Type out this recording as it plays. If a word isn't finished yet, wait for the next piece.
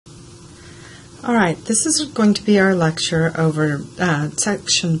All right, this is going to be our lecture over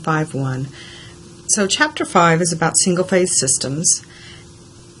section 5.1. So chapter 5 is about single-phase systems.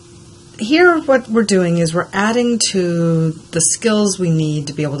 Here what we're doing is we're adding to the skills we need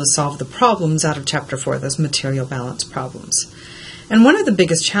to be able to solve the problems out of chapter 4, those material balance problems. And one of the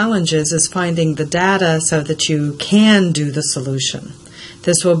biggest challenges is finding the data so that you can do the solution.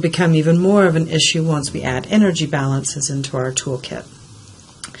 This will become even more of an issue once we add energy balances into our toolkit.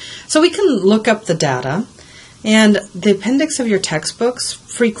 So we can look up the data, and the appendix of your textbooks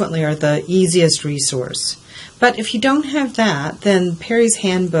frequently are the easiest resource. But if you don't have that, then Perry's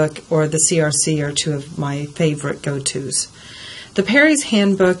Handbook or the CRC are two of my favorite go-tos. The Perry's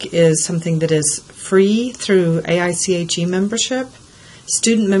Handbook is something that is free through AICHE membership.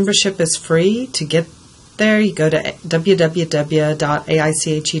 Student membership is free. To get there, you go to www.aiche.org,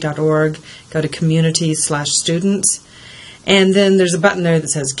 go to community/students, and then there's a button there that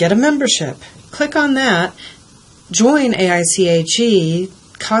says Get a Membership. Click on that, join AICHE,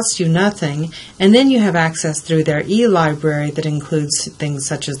 costs you nothing, and then you have access through their e-library that includes things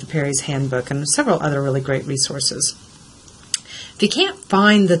such as the Perry's Handbook and several other really great resources. If you can't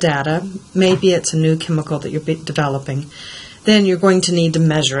find the data, maybe it's a new chemical that you're developing, then you're going to need to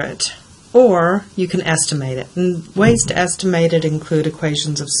measure it, or you can estimate it. And ways to estimate it include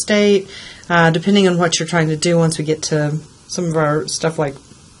equations of state, depending on what you're trying to do. Once we get to some of our stuff like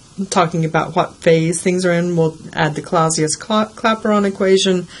talking about what phase things are in, we'll add the Clausius-Clapeyron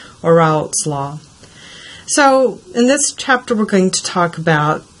equation or Raoult's law. So in this chapter we're going to talk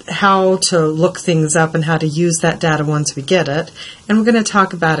about how to look things up and how to use that data once we get it. And we're going to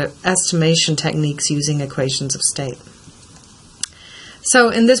talk about estimation techniques using equations of state. So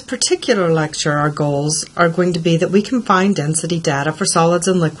in this particular lecture, our goals are going to be that we can find density data for solids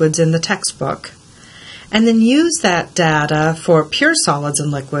and liquids in the textbook, and then use that data for pure solids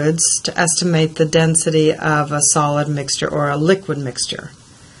and liquids to estimate the density of a solid mixture or a liquid mixture.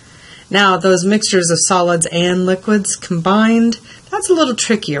 Now, those mixtures of solids and liquids combined, that's a little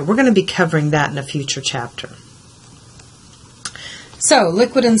trickier. We're going to be covering that in a future chapter. So,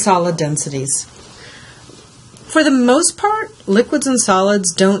 liquid and solid densities. For the most part, liquids and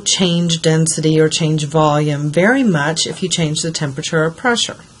solids don't change density or change volume very much if you change the temperature or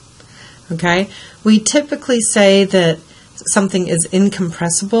pressure. Okay? We typically say that something is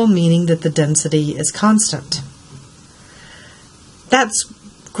incompressible, meaning that the density is constant. That's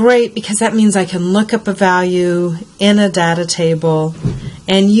great because that means I can look up a value in a data table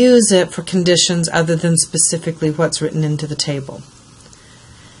and use it for conditions other than specifically what's written into the table.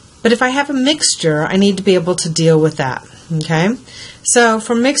 But if I have a mixture, I need to be able to deal with that. Okay? So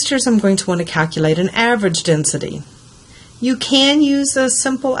for mixtures, I'm going to want to calculate an average density. You can use a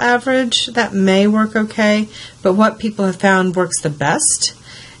simple average. That may work okay, but what people have found works the best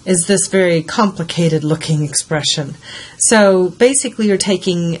is this very complicated looking expression. So basically you're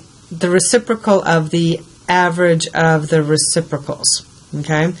taking the reciprocal of the average of the reciprocals.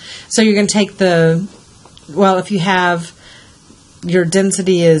 Okay? So you're going to take if you have your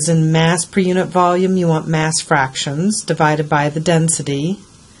density is in mass per unit volume, you want mass fractions divided by the density.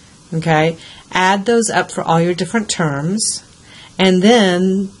 Okay? Add those up for all your different terms, and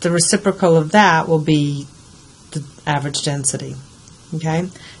then the reciprocal of that will be the average density. Okay?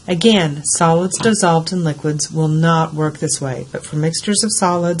 Again, solids dissolved in liquids will not work this way, but for mixtures of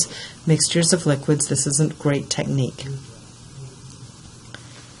solids, mixtures of liquids, this is a great technique.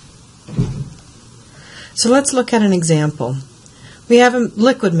 So let's look at an example. We have a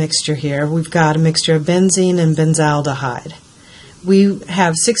liquid mixture here. We've got a mixture of benzene and benzaldehyde. We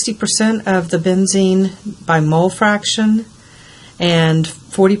have 60% of the benzene by mole fraction and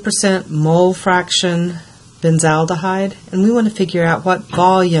 40% mole fraction benzaldehyde, and we want to figure out what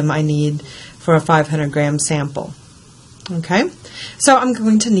volume I need for a 500 gram sample. Okay, so I'm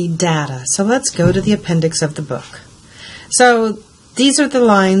going to need data. So let's go to the appendix of the book. So these are the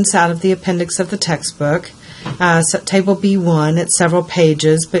lines out of the appendix of the textbook. So table B1, it's several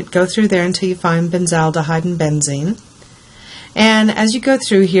pages, but go through there until you find benzaldehyde and benzene. And as you go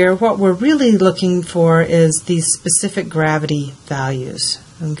through here, what we're really looking for is these specific gravity values.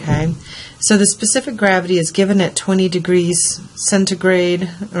 Okay, so the specific gravity is given at 20 degrees centigrade.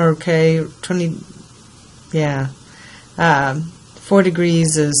 4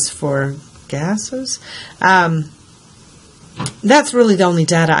 degrees is for gases. That's really the only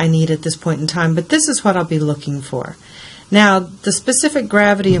data I need at this point in time, but this is what I'll be looking for. Now, the specific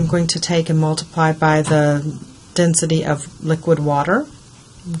gravity I'm going to take and multiply by the density of liquid water.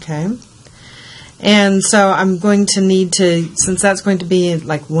 Okay. And so I'm going to need to, since that's going to be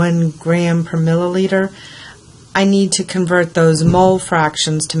like 1 gram per milliliter, I need to convert those mole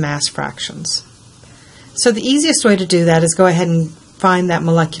fractions to mass fractions. So the easiest way to do that is go ahead and find that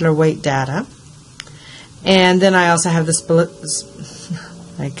molecular weight data. And then I also have this,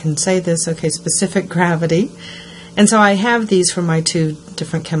 I can say this, okay, specific gravity. And so I have these for my two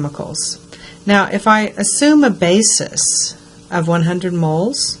different chemicals. Now, if I assume a basis of 100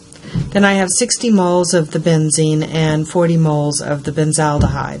 moles, then I have 60 moles of the benzene and 40 moles of the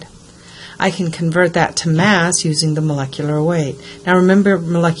benzaldehyde. I can convert that to mass using the molecular weight. Now remember,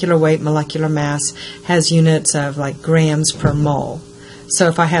 molecular weight, molecular mass has units of like grams per mole. So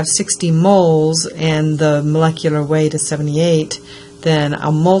if I have 60 moles and the molecular weight is 78, then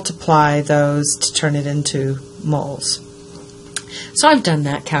I'll multiply those to turn it into moles. So I've done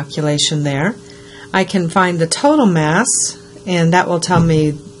that calculation there. I can find the total mass, and that will tell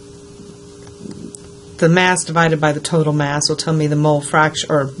me the mass divided by the total mass will tell me the mole fraction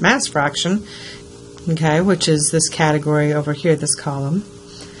or mass fraction, okay, which is this category over here, this column.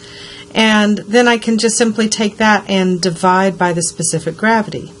 And then I can just simply take that and divide by the specific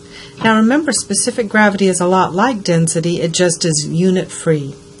gravity. Now remember, specific gravity is a lot like density, it just is unit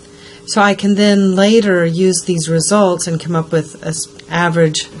free. So I can then later use these results and come up with an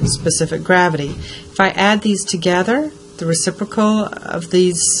average specific gravity. If I add these together, the reciprocal of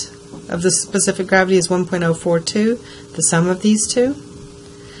the specific gravity is 1.042, the sum of these two.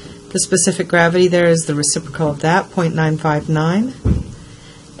 The specific gravity there is the reciprocal of that, 0.959.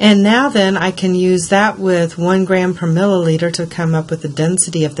 And now then I can use that with 1 gram per milliliter to come up with the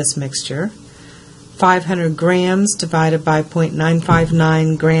density of this mixture. 500 grams divided by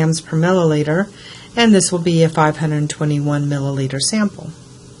 0.959 grams per milliliter, and this will be a 521 milliliter sample.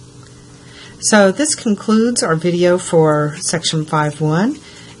 So this concludes our video for section 5.1.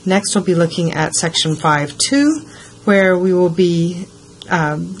 Next we'll be looking at section 5.2, where we will be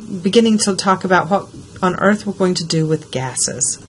beginning to talk about what on earth we're going to do with gases.